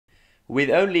With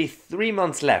only 3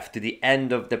 months left to the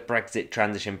end of the Brexit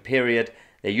transition period,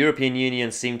 the European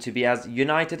Union seemed to be as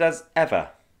united as ever.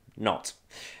 Not.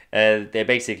 They're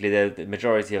basically the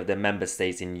majority of the member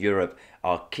states in Europe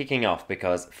are kicking off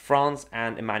because France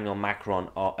and Emmanuel Macron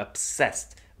are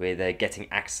obsessed with getting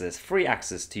free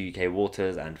access to UK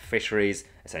waters and fisheries,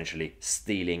 essentially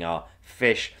stealing our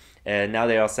fish. Now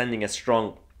they are sending a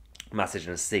strong message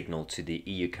and signal to the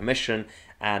EU Commission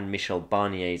and Michel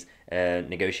Barnier's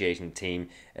negotiating team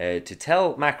to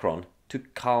tell Macron to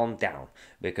calm down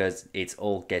because it's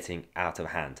all getting out of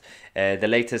hand. The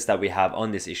latest that we have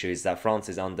on this issue is that France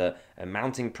is under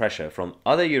mounting pressure from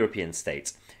other European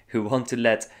states who want to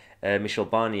let Michel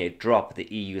Barnier drop the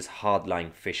EU's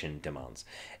hardline fishing demands.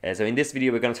 So in this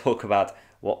video we're going to talk about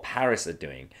what Paris are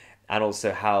doing and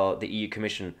also how the EU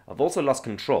Commission have also lost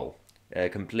control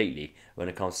completely when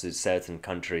it comes to certain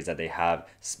countries that they have,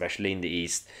 especially in the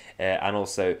east. And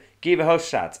also Guy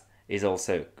Verhofstadt is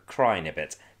also crying a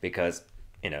bit because,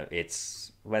 you know,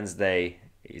 it's Wednesday,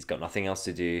 he's got nothing else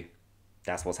to do.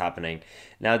 That's what's happening.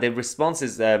 Now the response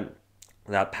is that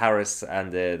Paris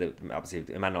and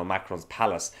obviously Emmanuel Macron's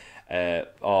palace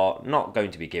are not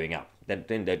going to be giving up.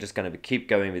 They're just going to keep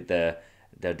going with their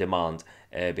demand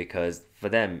because for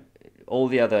them, all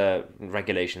the other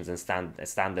regulations and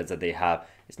standards that they have,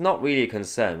 it's not really a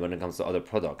concern when it comes to other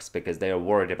products because they are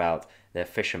worried about their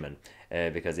fishermen.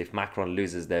 Because if Macron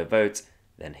loses their votes,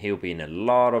 then he'll be in a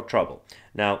lot of trouble.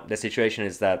 Now, the situation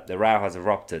is that the row has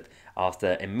erupted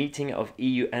after a meeting of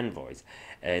EU envoys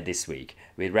this week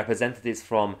with representatives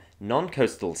from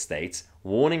non-coastal states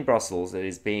warning Brussels that it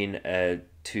is being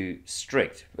too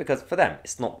strict because for them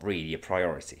it's not really a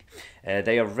priority.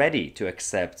 They are ready to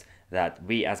accept that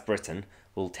we as Britain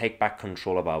will take back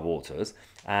control of our waters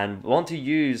and want to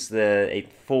use the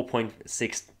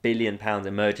 £4.6 billion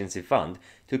emergency fund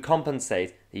to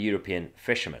compensate the European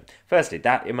fishermen. Firstly,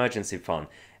 that emergency fund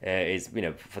is,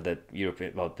 for the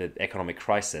the economic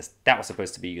crisis, that was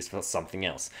supposed to be used for something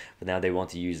else, but now they want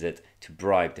to use it to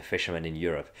bribe the fishermen in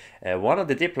Europe. One of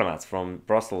the diplomats from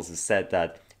Brussels has said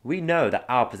that we know that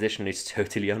our position is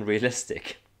totally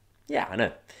unrealistic. Yeah, I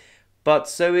know. But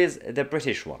so is the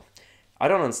British one. I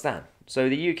don't understand. So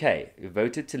the UK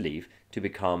voted to leave to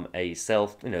become a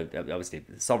obviously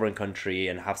sovereign country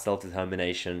and have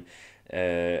self-determination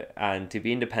and to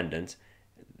be independent.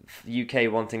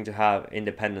 UK wanting to have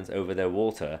independence over their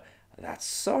water. That's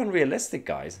so unrealistic,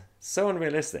 guys. So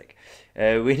unrealistic.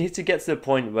 We need to get to the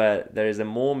point where there is a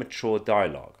more mature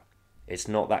dialogue. It's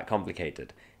not that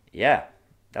complicated. Yeah,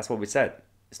 that's what we said.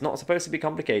 It's not supposed to be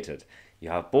complicated. You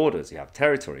have borders, you have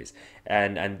territories,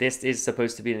 and this is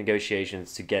supposed to be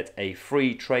negotiations to get a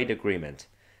free trade agreement.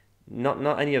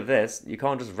 Not any of this. You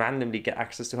can't just randomly get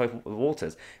access to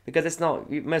waters because it's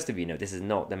not. Most of you know this is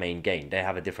not the main game. They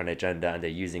have a different agenda and they're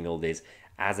using all this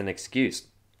as an excuse.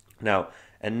 Now,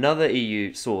 another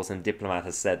EU source and diplomat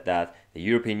has said that the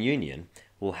European Union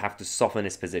will have to soften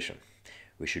its position.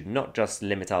 We should not just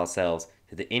limit ourselves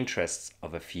to the interests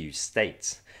of a few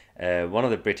states. One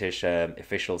of the British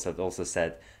officials have also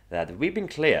said that we've been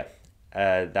clear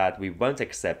that we won't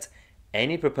accept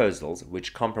any proposals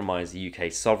which compromise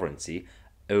UK's sovereignty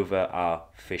over our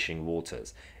fishing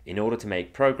waters. In order to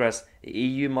make progress, the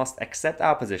EU must accept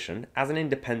our position as an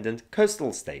independent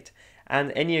coastal state,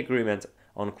 and any agreement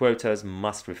on quotas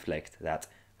must reflect that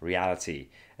reality.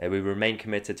 We remain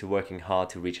committed to working hard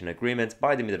to reach an agreement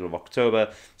by the middle of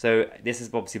October. So this is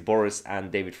obviously Boris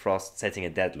and David Frost setting a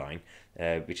deadline,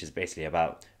 which is basically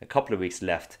about a couple of weeks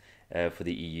left for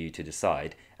the EU to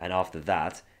decide. And after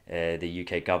that, the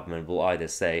UK government will either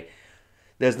say,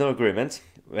 there's no agreement,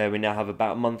 we now have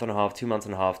about a month and a half, 2 months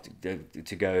and a half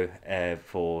to go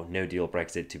for no deal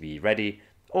Brexit to be ready,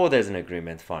 or there's an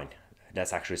agreement, fine,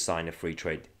 let's actually sign a free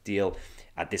trade deal.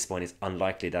 At this point, it's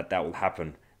unlikely that that will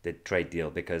happen, the trade deal,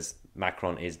 because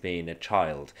Macron is being a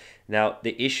child. Now,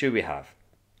 the issue we have,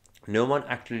 no one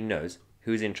actually knows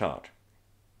who's in charge.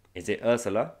 Is it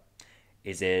Ursula?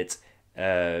 Is it,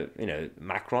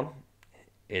 Macron?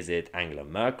 Is it Angela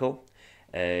Merkel?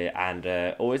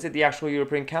 Or is it the actual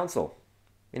European Council?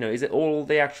 Is it all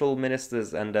the actual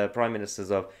ministers and prime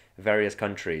ministers of various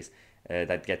countries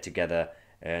that get together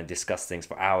and discuss things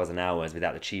for hours and hours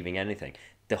without achieving anything?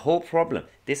 The whole problem,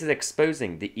 this is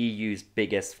exposing the EU's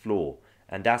biggest flaw.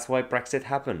 And that's why Brexit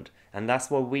happened. And that's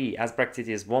why we, as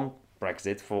Brexiteers, want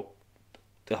Brexit for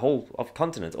the whole of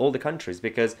continent, all the countries.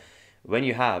 Because when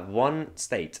you have one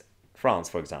state, France,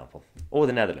 for example, or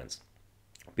the Netherlands,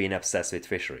 being obsessed with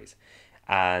fisheries,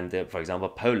 and for example,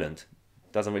 Poland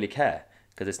doesn't really care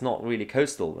because it's not really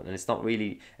coastal and it's not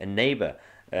really a neighbour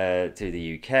to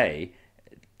the UK,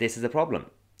 this is a problem.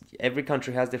 every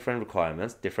country has different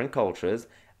requirements, different cultures,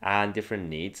 and different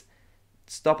needs.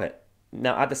 Stop it.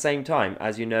 Now, at the same time,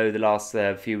 as you know, the last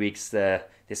few weeks,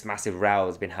 this massive row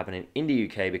has been happening in the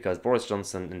UK because Boris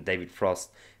Johnson and David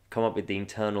Frost come up with the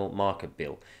Internal Market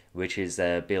Bill, which is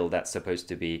a bill that's supposed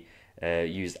to be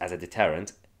used as a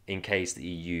deterrent in case the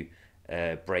EU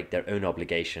break their own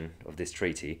obligation of this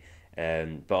treaty.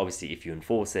 But obviously, if you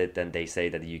enforce it, then they say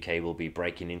that the UK will be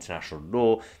breaking international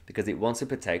law because it wants to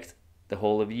protect the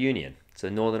whole of the Union. So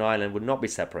Northern Ireland would not be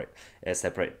a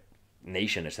separate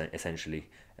nation essentially,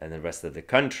 and the rest of the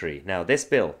country. Now, this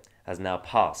bill has now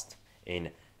passed in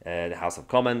the House of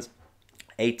Commons,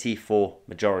 84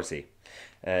 majority.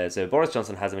 So Boris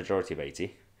Johnson has a majority of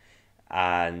 80,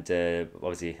 and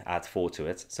obviously add 4 to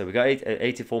it. So we got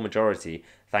 84 majority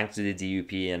thanks to the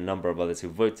DUP and a number of others who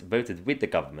voted with the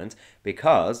government,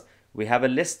 because we have a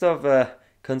list of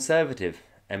Conservative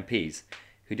MPs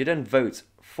who didn't vote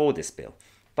for this bill.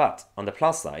 But on the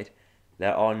plus side,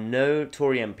 there are no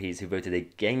Tory MPs who voted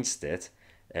against it,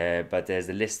 but there's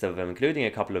a list of them, including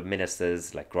a couple of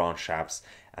ministers like Grant Shapps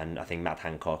and I think Matt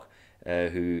Hancock,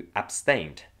 who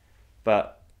abstained.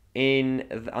 But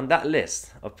on that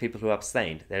list of people who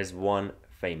abstained, there's one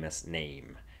famous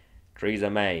name. Theresa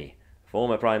May,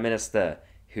 former Prime Minister,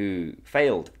 who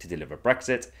failed to deliver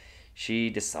Brexit. She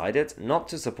decided not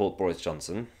to support Boris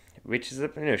Johnson, which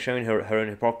is showing her own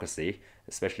hypocrisy,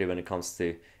 especially when it comes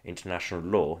to international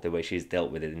law, the way she's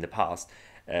dealt with it in the past.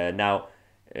 Now,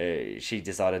 she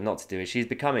decided not to do it. She's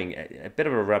becoming a bit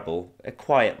of a rebel, a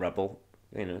quiet rebel,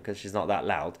 because she's not that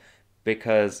loud,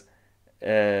 because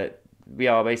we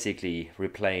are basically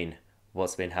replaying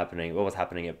what was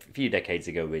happening a few decades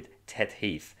ago with Ted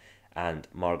Heath and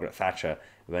Margaret Thatcher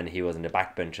when he was in the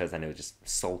backbenchers and he was just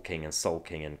sulking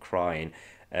and crying.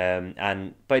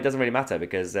 But it doesn't really matter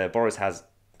because Boris has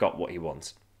got what he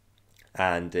wants,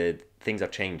 and things are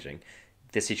changing.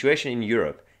 The situation in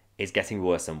Europe is getting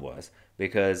worse and worse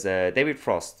because David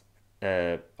Frost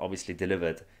obviously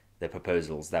delivered the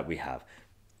proposals that we have.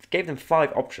 Gave them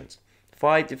 5 options,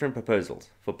 5 different proposals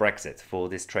for Brexit, for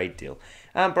this trade deal.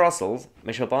 And Brussels,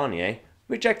 Michel Barnier,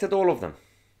 rejected all of them.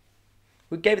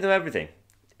 We gave them everything.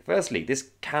 Firstly,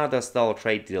 this Canada-style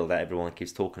trade deal that everyone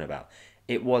keeps talking about,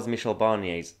 it was Michel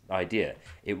Barnier's idea.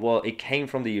 It came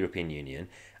from the European Union,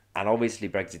 and obviously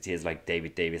Brexiteers like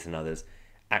David Davis and others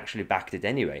actually backed it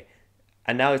anyway.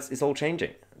 And now it's all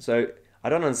changing. So I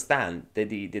don't understand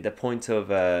the point of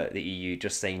the EU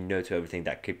just saying no to everything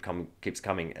that keeps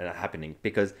coming and happening,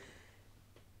 because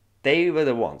they were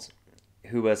the ones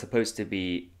who were supposed to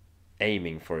be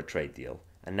aiming for a trade deal,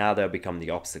 and now they'll become the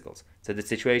obstacles. So the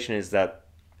situation is that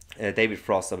David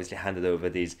Frost obviously handed over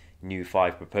these new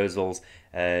 5 proposals,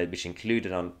 which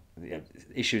included on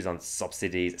issues on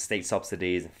subsidies, state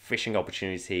subsidies, fishing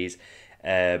opportunities,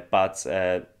 but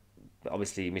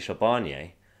obviously Michel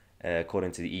Barnier,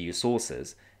 according to the EU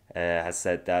sources, has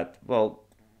said that, well,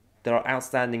 there are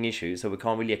outstanding issues, so we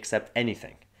can't really accept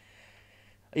anything.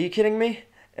 Are you kidding me?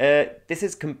 This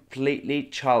is completely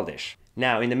childish.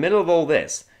 Now, in the middle of all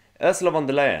this, Ursula von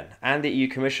der Leyen and the EU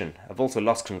Commission have also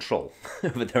lost control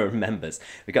over their own members.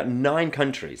 We've got 9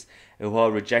 countries who are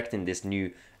rejecting this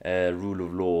new rule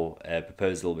of law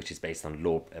proposal, which is based on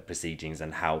law proceedings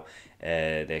and how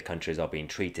their countries are being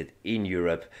treated in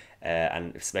Europe,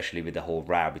 and especially with the whole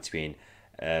row between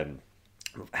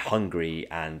Hungary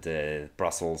and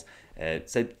Brussels.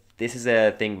 So this is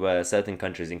a thing where certain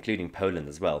countries, including Poland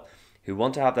as well, who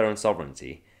want to have their own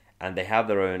sovereignty, and they have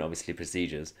their own, obviously,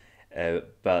 procedures.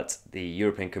 But the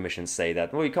European Commission say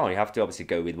that, well, you can't. You have to obviously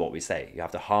go with what we say. You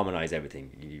have to harmonise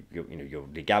everything. Your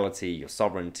legality, your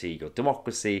sovereignty, your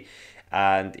democracy.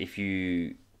 And if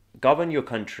you govern your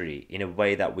country in a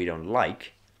way that we don't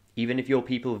like, even if your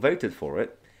people voted for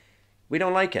it, we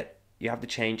don't like it. You have to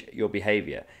change your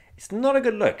behaviour. It's not a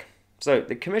good look. So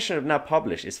the Commission have now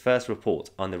published its first report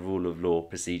on the rule of law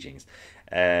proceedings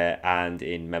and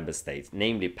in member states,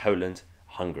 namely Poland,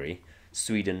 Hungary,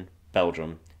 Sweden,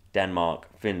 Belgium, Denmark,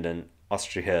 Finland,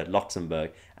 Austria,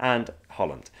 Luxembourg, and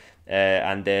Holland.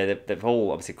 And they've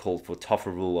all obviously called for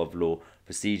tougher rule of law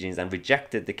proceedings and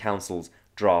rejected the Council's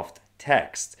draft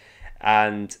text.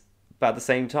 But at the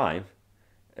same time,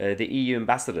 the EU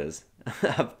ambassadors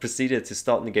have proceeded to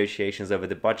start negotiations over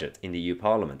the budget in the EU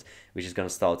Parliament, which is going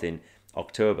to start in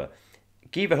October.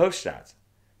 Guy Verhofstadt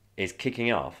is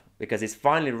kicking off because he's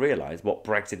finally realised what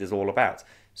Brexit is all about.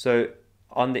 So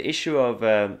on the issue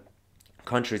of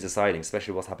countries deciding,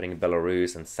 especially what's happening in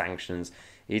Belarus and sanctions,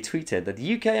 he tweeted that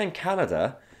the UK and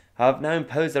Canada have now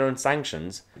imposed their own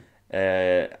sanctions,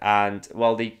 and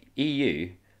while the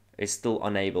EU is still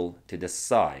unable to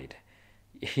decide,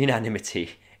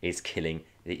 unanimity is killing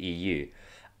the EU.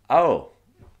 Oh,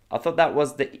 I thought that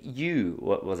was the EU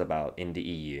what was about in the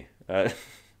EU.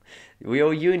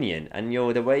 Your union and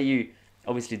the way you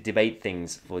obviously debate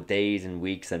things for days and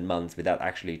weeks and months without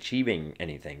actually achieving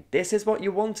anything. This is what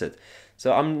you wanted.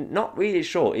 So I'm not really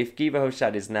sure if Guy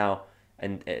Verhofstadt is now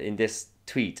in this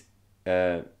tweet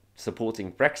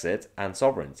supporting Brexit and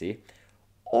sovereignty,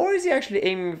 or is he actually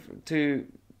aiming to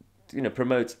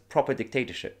promote proper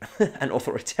dictatorship and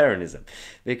authoritarianism?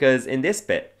 Because in this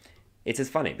bit, it is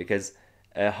funny because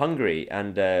Hungary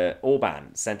and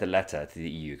Orban sent a letter to the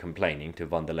EU complaining to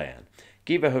von der Leyen.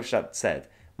 Guy Verhofstadt said,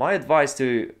 "My advice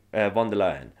to von der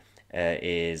Leyen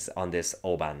is on this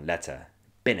Orban letter.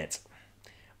 Bin it.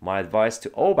 My advice to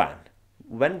Orban,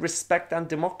 when respect and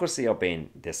democracy are being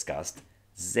discussed,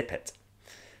 zip it."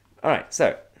 Alright,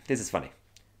 so this is funny.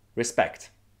 Respect.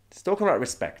 He's talking about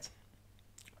respect.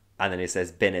 And then he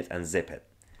says bin it and zip it.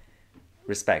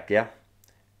 Respect, yeah?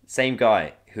 Same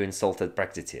guy who insulted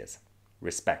Brexiteers.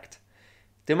 Respect.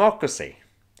 Democracy.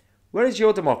 Where is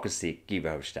your democracy, Guy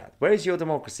Verhofstadt? Where is your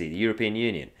democracy, the European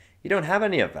Union? You don't have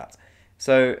any of that.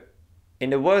 So, in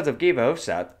the words of Guy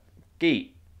Verhofstadt, Guy,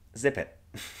 zip it.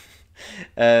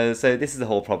 So this is the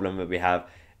whole problem that we have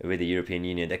with the European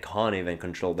Union. They can't even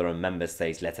control their own member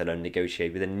states, let alone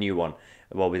negotiate with a new one,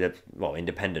 with a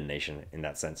independent nation in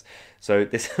that sense. So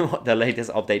this is what the latest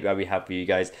update that we have for you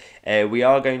guys. We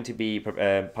are going to be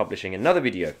publishing another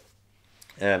video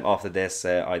after this,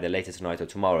 either later tonight or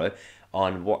tomorrow,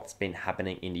 on what's been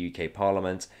happening in the UK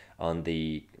Parliament on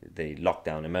the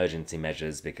lockdown emergency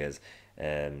measures, because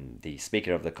the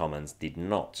Speaker of the Commons did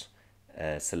not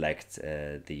select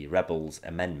the Rebels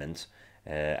amendment,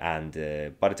 and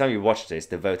by the time you watch this,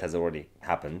 the vote has already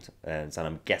happened, so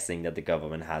I'm guessing that the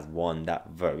government has won that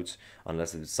vote,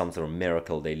 unless it's some sort of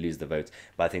miracle they lose the vote.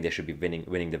 But I think they should be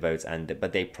winning the votes,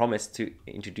 but they promised to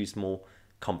introduce more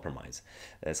compromise,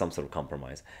 some sort of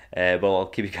compromise. But I'll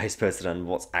keep you guys posted on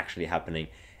what's actually happening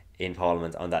in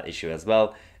Parliament on that issue as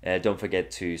well. Don't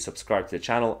forget to subscribe to the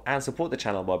channel and support the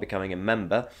channel by becoming a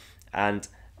member. And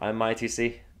I'm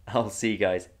Tousi. I'll see you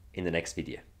guys in the next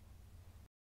video.